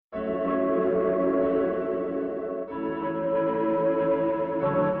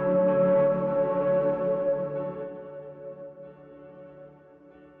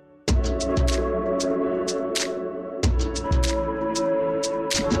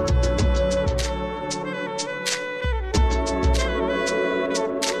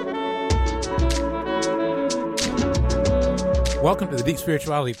Welcome to the Deep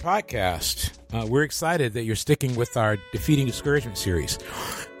Spirituality Podcast. We're excited that you're sticking with our Defeating Discouragement series.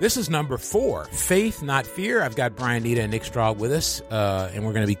 This is number 4, Faith, Not Fear. I've got Brian Nita and Nick Straub with us, and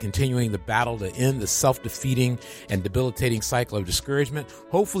we're going to be continuing the battle to end the self-defeating and debilitating cycle of discouragement.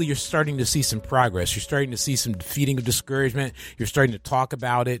 Hopefully, you're starting to see some progress. You're starting to see some defeating of discouragement. You're starting to talk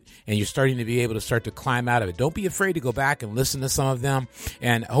about it, and you're starting to be able to start to climb out of it. Don't be afraid to go back and listen to some of them,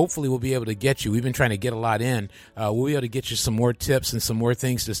 and hopefully we'll be able to get you. We've been trying to get a lot in. We'll be able to get you some more tips and some more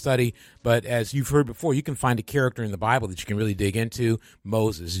things to study, but as you've heard before, you can find a character in the Bible that you can really dig into.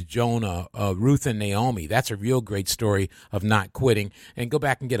 Moses, Jonah, Ruth and Naomi. That's a real great story of not quitting. And go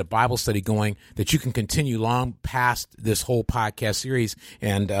back and get a Bible study going that you can continue long past this whole podcast series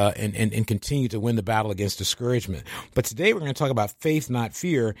and continue to win the battle against discouragement. But today we're going to talk about faith, not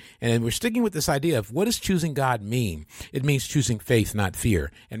fear. And we're sticking with this idea of what does choosing God mean? It means choosing faith, not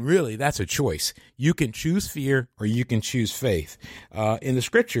fear. And really, that's a choice. You can choose fear or you can choose faith. In the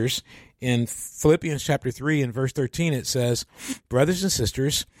scriptures, in Philippians chapter 3 and verse 13, it says, "Brothers and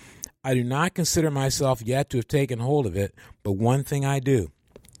sisters, I do not consider myself yet to have taken hold of it, but one thing I do,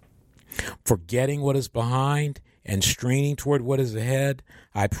 forgetting what is behind and straining toward what is ahead,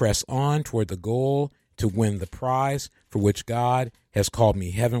 I press on toward the goal to win the prize for which God has called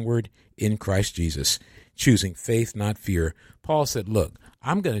me heavenward in Christ Jesus." Choosing faith, not fear. Paul said, look,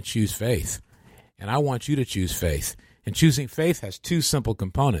 I'm going to choose faith, and I want you to choose faith. And choosing faith has 2 simple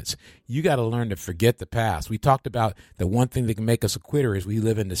components. You got to learn to forget the past. We talked about the one thing that can make us a quitter is we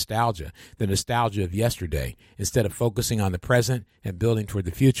live in nostalgia, the nostalgia of yesterday, instead of focusing on the present and building toward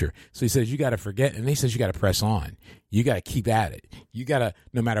the future. So he says you got to forget, and he says you got to press on. You got to keep at it. You got to,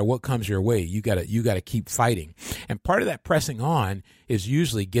 no matter what comes your way, you got to keep fighting. And part of that pressing on is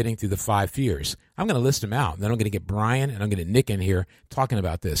usually getting through the 5 fears. I'm going to list them out. Then I'm going to get Brian and I'm going to get Nick in here talking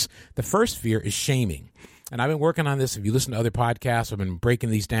about this. The first fear is shaming. And I've been working on this. If you listen to other podcasts, I've been breaking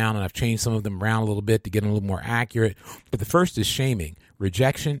these down, and I've changed some of them around a little bit to get them a little more accurate. But the first is shaming,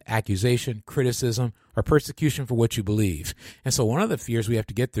 rejection, accusation, criticism, or persecution for what you believe. And so one of the fears we have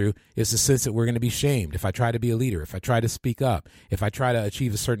to get through is the sense that we're going to be shamed if I try to be a leader, if I try to speak up, if I try to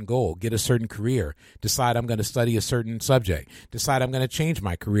achieve a certain goal, get a certain career, decide I'm going to study a certain subject, decide I'm going to change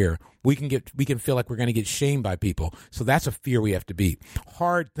my career. We can feel like we're going to get shamed by people. So that's a fear we have to beat.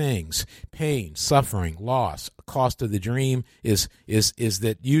 Hard things, pain, suffering, loss, cost of the dream is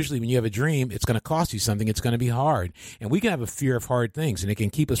that usually when you have a dream, it's going to cost you something. It's going to be hard. And we can have a fear of hard things, and it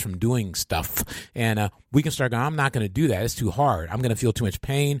can keep us from doing stuff. And we can start going, I'm not going to do that. It's too hard. I'm going to feel too much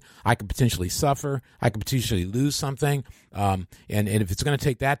pain. I could potentially suffer. I could potentially lose something. And if it's going to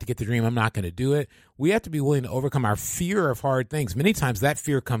take that to get the dream, I'm not going to do it. We have to be willing to overcome our fear of hard things. Many times that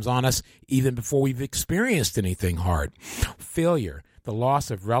fear comes on us even before we've experienced anything hard. Failure, the loss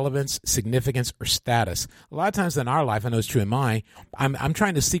of relevance, significance, or status. A lot of times in our life, I know it's true in mine, I'm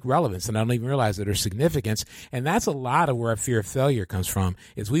trying to seek relevance, and I don't even realize that there's significance. And that's a lot of where our fear of failure comes from,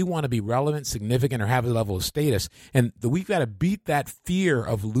 is we want to be relevant, significant, or have a level of status. And we've got to beat that fear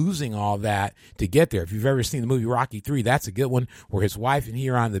of losing all that to get there. If you've ever seen the movie Rocky 3, that's a good one, where his wife and he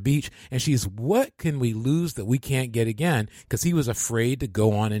are on the beach, and she's, what can we lose that we can't get again? Because he was afraid to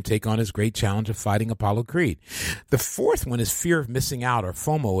go on and take on his great challenge of fighting Apollo Creed. The fourth one is fear of missing out, or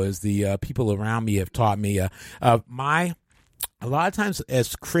FOMO, as the people around me have taught me. A lot of times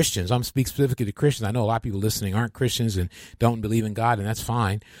as Christians, I'm speaking specifically to Christians. I know a lot of people listening aren't Christians and don't believe in God, and that's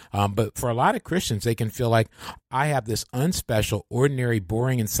fine. But for a lot of Christians, they can feel like I have this unspecial, ordinary,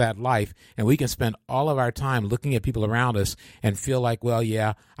 boring, and sad life, and we can spend all of our time looking at people around us and feel like, well,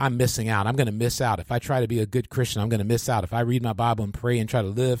 yeah, I'm missing out. I'm going to miss out. If I try to be a good Christian, I'm going to miss out. If I read my Bible and pray and try to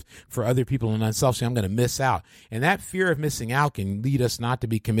live for other people and unselfishly, I'm going to miss out. And that fear of missing out can lead us not to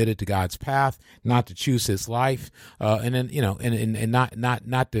be committed to God's path, not to choose His life, and then and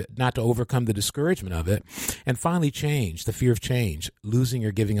not to overcome the discouragement of it. And finally, change, the fear of change, losing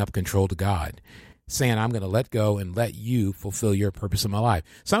or giving up control to God, saying, I'm going to let go and let you fulfill your purpose in my life.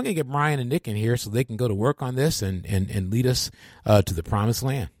 So I'm going to get Brian and Nick in here so they can go to work on this and lead us to the promised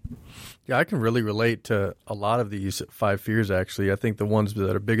land. Yeah, I can really relate to a lot of these 5 fears, actually. I think the ones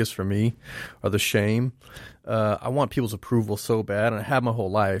that are biggest for me are the shame. I want people's approval so bad, and I have my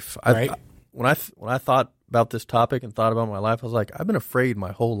whole life. Right. When I thought about this topic and thought about my life, I was like, I've been afraid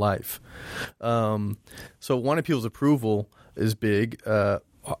my whole life. So wanting people's approval is big. I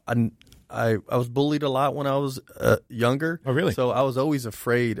was bullied a lot when I was younger. Oh, really? So I was always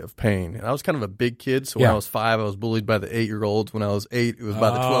afraid of pain. And I was kind of a big kid. So when I was 5, I was bullied by the 8-year-olds. When I was 8, it was by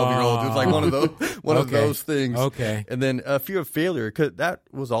the 12-year-olds. It was like one of those things. Okay. And then fear of failure, 'cause that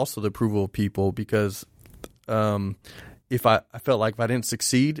was also the approval of people, because if I felt like if I didn't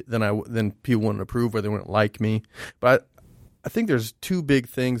succeed, then people wouldn't approve or they wouldn't like me. But I think there's two big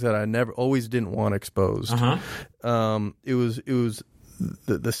things that I always didn't want exposed. It was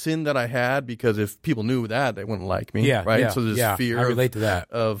the sin that I had, because if people knew that, they wouldn't like me. Yeah, right. Yeah, So there's fear. I relate to that,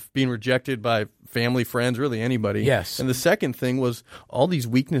 of being rejected by family, friends, really anybody. Yes. And the second thing was all these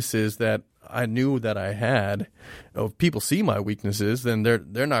weaknesses that I knew that I had. If people see my weaknesses, then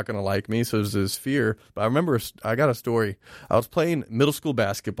they're not going to like me. So there's this fear. But I remember I got a story. I was playing middle school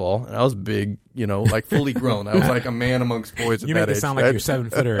basketball, and I was big, like fully grown. I was like a man amongst boys at you that make it age. sound like you're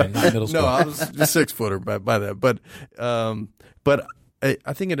 7-footer in middle school. No, I was just 6-footer by that. But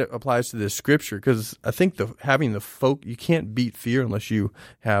I think it applies to this scripture, because I think having the you can't beat fear unless you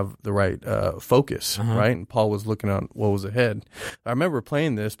have the right focus, right? And Paul was looking on what was ahead. I remember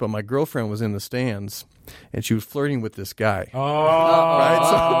playing this, but my girlfriend was in the stands, and she was flirting with this guy. Right? So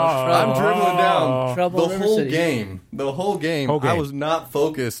I'm dribbling down the whole game. The whole game. I was not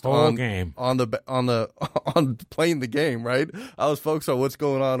focused on playing the game. Right? I was focused on what's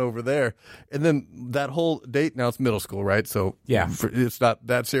going on over there. And then that whole date. Now it's middle school, right? So it's not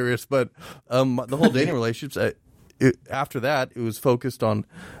that serious. But the whole dating relationships. After that, it was focused on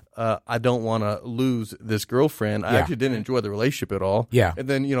I don't want to lose this girlfriend. I actually didn't enjoy the relationship at all. Yeah. And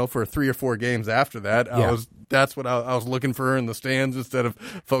then, for 3 or 4 games after that, that's what I was looking for her in the stands instead of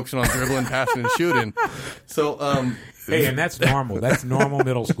focusing on dribbling, passing, and shooting. So, hey, and that's normal. That's normal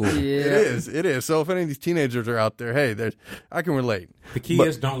middle school. It is. So if any of these teenagers are out there, hey, I can relate. The key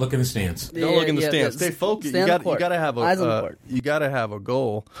is don't look in the stands. Don't look in the stands. Stay focused. You got to have a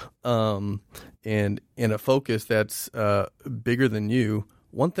goal, and a focus that's bigger than you.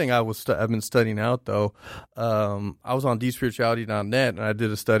 One thing I've been studying out, though, I was on deepspirituality.net, and I did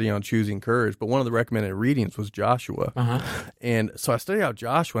a study on choosing courage, but one of the recommended readings was Joshua. And so I studied out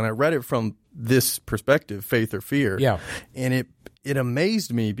Joshua, and I read it from this perspective, faith or fear. Yeah. And it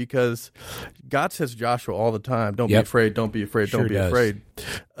amazed me, because God says to Joshua all the time, don't be afraid, don't be afraid, don't be afraid.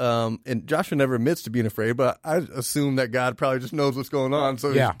 And Joshua never admits to being afraid, but I assume that God probably just knows what's going on,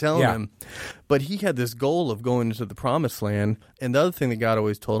 so he's telling him. But he had this goal of going into the promised land, and the other thing that God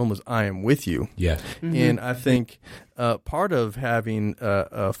always told him was, I am with you. Yeah. And I think part of having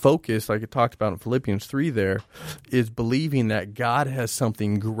a focus, like it talked about in Philippians 3 there, is believing that God has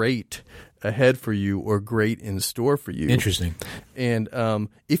something great ahead for you, or great in store for you. Interesting. And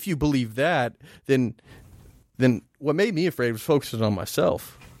if you believe that, then what made me afraid was focusing on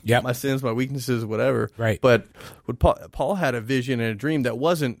myself. Yep. My sins, my weaknesses, whatever. Right. But Paul had a vision and a dream that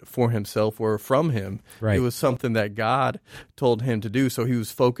wasn't for himself or from him. Right. It was something that God told him to do, so he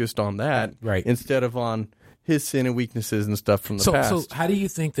was focused on that instead of on his sin and weaknesses and stuff from the past. So how do you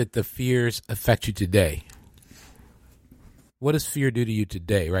think that the fears affect you today? What does fear do to you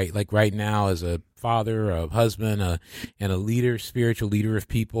today, right? Like right now, as a father, a husband, and a leader, spiritual leader of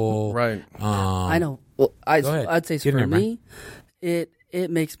people. Right. I know. Well, I'd say for me,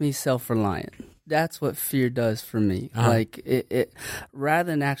 it makes me self-reliant. That's what fear does for me. Like it rather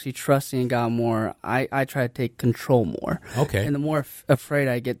than actually trusting in God more, I try to take control more. Okay. And the more afraid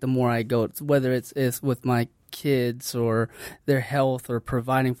I get, the more I go. Whether it's with my kids or their health or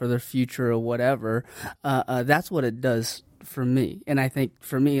providing for their future or whatever, that's what it does for me. And I think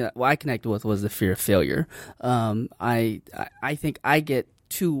for me, what I connected with was the fear of failure. I think I get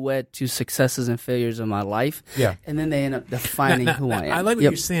too wed to successes and failures in my life. Yeah. And then they end up defining who I am. I like what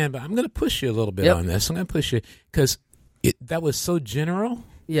you're saying, but I'm going to push you a little bit on this. I'm going to push you because that was so general.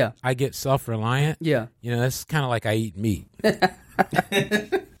 Yeah. I get self-reliant. Yeah. That's kind of like I eat meat.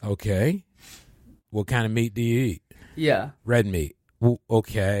 Okay. What kind of meat do you eat? Yeah. Red meat. Well,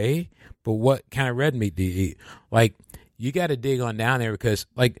 okay. But what kind of red meat do you eat? Like, you got to dig on down there because,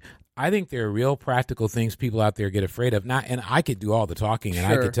 like, I think there are real practical things people out there get afraid of. And I could do all the talking and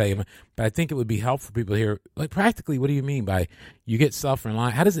I could tell you, but I think it would be helpful for people here. Like, practically, what do you mean by you get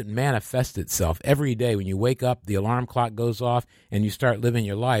self-reliant? How does it manifest itself every day when you wake up, the alarm clock goes off, and you start living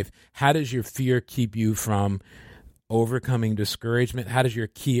your life? How does your fear keep you from overcoming discouragement? How does your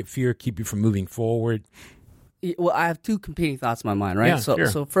fear keep you from moving forward? Well, I have two competing thoughts in my mind, right? Yeah,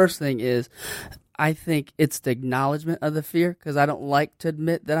 so first thing is, I think it's the acknowledgement of the fear because I don't like to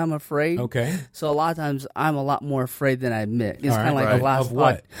admit that I'm afraid. Okay. So a lot of times I'm a lot more afraid than I admit. It's kind of like the last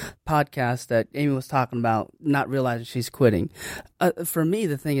podcast that Amy was talking about, not realizing she's quitting. For me,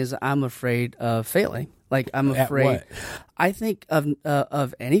 the thing is I'm afraid of failing. Like I'm afraid. At what? I think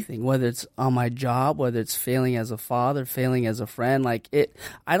of anything, whether it's on my job, whether it's failing as a father, failing as a friend. Like it,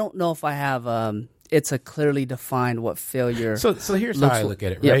 I don't know if I have. It's a clearly defined what failure. So here's how I look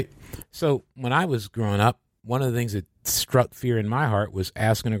at it, right? So when I was growing up, one of the things that struck fear in my heart was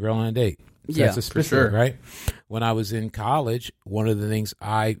asking a girl on a date. So that's a specific, right? When I was in college, one of the things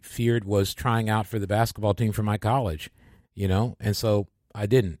I feared was trying out for the basketball team for my college. and so I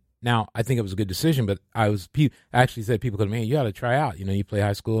didn't. Now, I think it was a good decision, but I actually said people go, man, you ought to try out. You play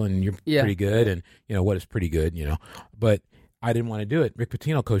high school and you're pretty good, and what is pretty good, but I didn't want to do it. Rick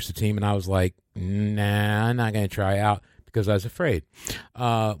Pitino coached the team, and I was like, nah, I'm not going to try out because I was afraid.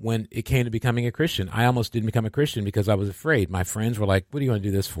 When it came to becoming a Christian, I almost didn't become a Christian because I was afraid. My friends were like, what are you going to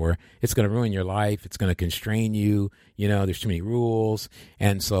do this for? It's going to ruin your life. It's going to constrain you. There's too many rules.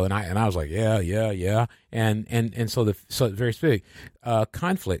 And so, and I was like, yeah. And so it's very specific.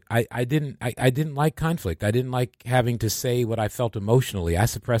 Conflict. I didn't like conflict. I didn't like having to say what I felt emotionally. I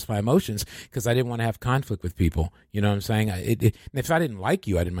suppressed my emotions because I didn't want to have conflict with people. You know what I'm saying? If I didn't like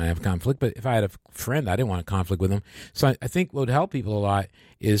you, I didn't want to have conflict. But if I had a friend, I didn't want a conflict with them. So I think what would help people a lot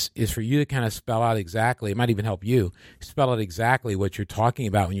is for you to kind of spell out exactly, it might even help you, spell out exactly what you're talking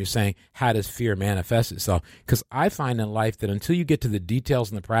about when you're saying, how does fear manifest itself? Because I find in life that until you get to the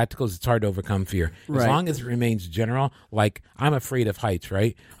details and the practicals, it's hard to overcome fear. As long as it remains general, like I'm afraid of heights,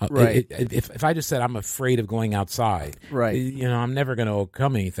 right? Right. If I just said I'm afraid of going outside, right, I'm never going to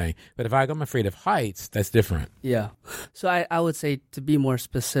overcome anything. But if I'm afraid of heights, that's different. Yeah. So I would say, to be more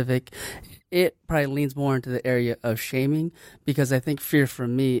specific, it probably leans more into the area of shaming, because I think fear for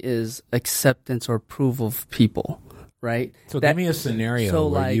me is acceptance or approval of people, right? So give me a scenario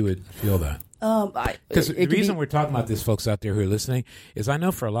where you would feel that. Because the reason we're talking about this, folks out there who are listening, is I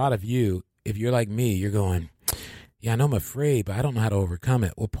know for a lot of you, if you're like me, you're going, yeah, I know I'm afraid, but I don't know how to overcome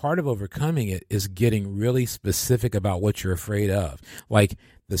it. Well, part of overcoming it is getting really specific about what you're afraid of. Like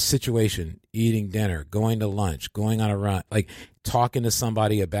the situation, eating dinner, going to lunch, going on a run, like talking to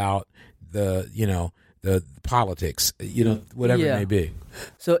somebody about the politics, whatever it may be.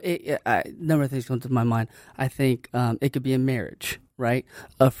 So a number of things come to my mind. I think it could be a marriage, right?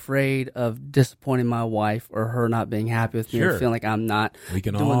 Afraid of disappointing my wife or her not being happy with me, or feeling like I'm not doing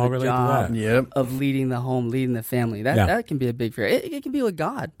the job of leading the home, leading the family. That can be a big fear. It can be with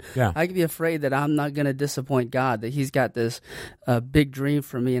God. Yeah. I can be afraid that I'm not going to disappoint God, that He's got this big dream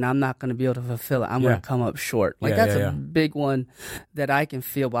for me and I'm not going to be able to fulfill it. I'm going to come up short. That's a big one that I can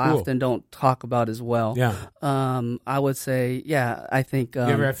feel, but I often don't talk about as well. Yeah. I would say, I think. You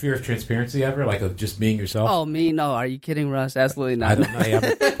ever have fear of transparency ever? Like of just being yourself? Oh, me? No. Are you kidding, Russ? Absolutely not. I don't know.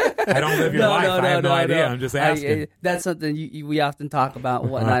 I don't live your life. I have no idea. I'm just asking. That's something we often talk about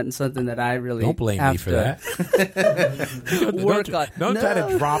and whatnot, and something that I really don't blame me for that. Work on. Don't try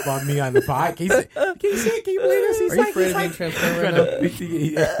to drop on me on the pod. Can you believe this? Are you afraid of being transparent right now?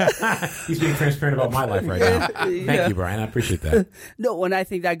 He's being transparent about my life right now. Thank you, Brian. I appreciate that. No, and I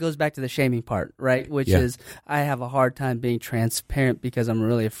think that goes back to the shaming part, right? Which is I have a hard time being transparent because I'm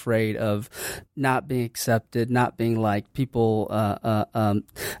really afraid of not being accepted, not being liked, people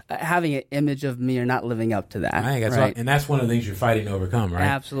having an image of me or not living up to that. I think that's right. And that's one of the things you're fighting to overcome, right?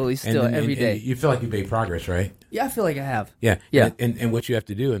 Absolutely, still, every day. You feel like you've made progress, right? Yeah, I feel like I have. Yeah. And what you have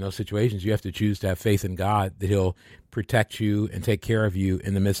to do in those situations, you have to choose to have faith in God that He'll protect you and take care of you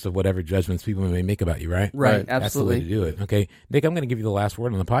in the midst of whatever judgments people may make about you, right? Right, absolutely. That's the way to do it. Okay. Nick, I'm going to give you the last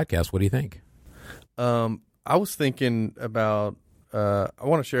word on the podcast. What do you think? I was thinking about I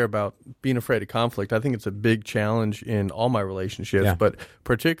want to share about being afraid of conflict. I think it's a big challenge in all my relationships, but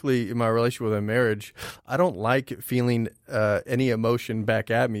particularly in my relationship with a marriage, I don't like feeling any emotion back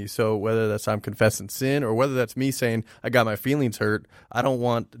at me. So whether that's I'm confessing sin or whether that's me saying I got my feelings hurt, I don't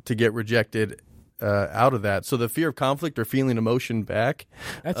want to get rejected out of that. So the fear of conflict or feeling emotion back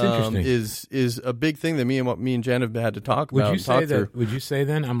is a big thing that me and Jen have had to talk about. Would you say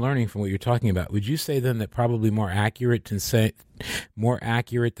then, I'm learning from what you're talking about, would you say then that probably more accurate than saying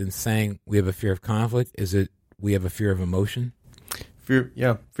we have a fear of conflict is it we have a fear of emotion? Fear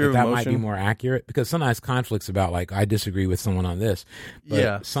of emotion. That might be more accurate, because sometimes conflict's about like I disagree with someone on this,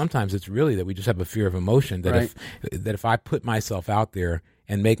 but sometimes it's really that we just have a fear of emotion that if I put myself out there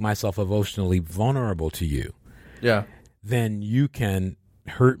and make myself emotionally vulnerable to you, then you can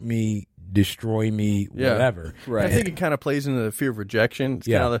hurt me, destroy me, whatever. Right. I think it kind of plays into the fear of rejection. It's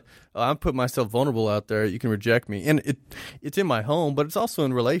kind of I'm putting myself vulnerable out there. You can reject me, and it's in my home, but it's also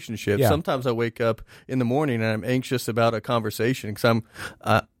in relationships. Yeah. Sometimes I wake up in the morning and I'm anxious about a conversation because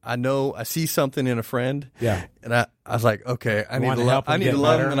I know I see something in a friend. Yeah. And I was like, okay, I need to love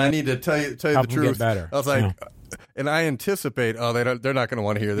him, and I need to tell you the truth. I was like. And I anticipate, they're not going to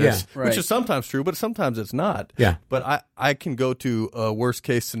want to hear this, which is sometimes true, but sometimes it's not. Yeah. But I can go to a worst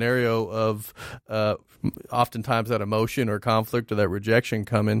case scenario of oftentimes that emotion or conflict or that rejection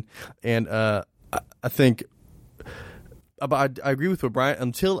coming, and I think. I agree with what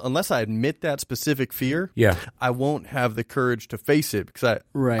Brian. Unless I admit that specific fear, I won't have the courage to face it because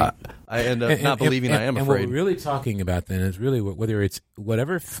I end up not believing I am afraid. And what we're really talking about then is really whether it's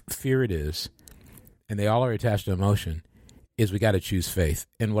whatever fear it is. And they all are attached to emotion. is we got to choose faith.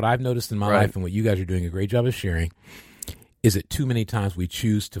 And what I've noticed in my life and what you guys are doing a great job of sharing is that too many times we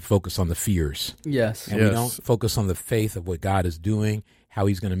choose to focus on the fears. Yes. And we don't focus on the faith of what God is doing, how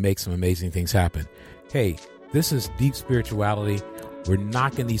he's going to make some amazing things happen. Hey, this is Deep Spirituality. We're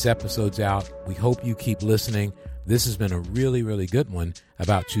knocking these episodes out. We hope you keep listening. This has been a really, really good one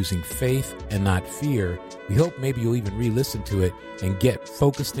about choosing faith and not fear. We hope maybe you'll even re-listen to it and get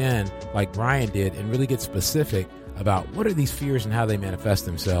focused in like Brian did and really get specific about what are these fears and how they manifest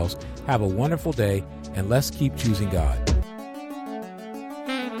themselves. Have a wonderful day, and let's keep choosing God.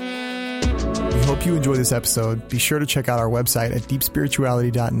 We hope you enjoyed this episode. Be sure to check out our website at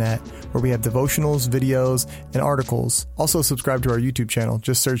deepspirituality.net, where we have devotionals, videos, and articles. Also subscribe to our YouTube channel.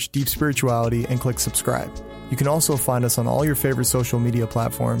 Just search Deep Spirituality and click subscribe. You can also find us on all your favorite social media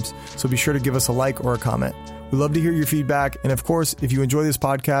platforms, so be sure to give us a like or a comment. We love to hear your feedback, and of course, if you enjoy this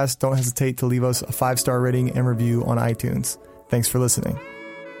podcast, don't hesitate to leave us a 5-star rating and review on iTunes. Thanks for listening.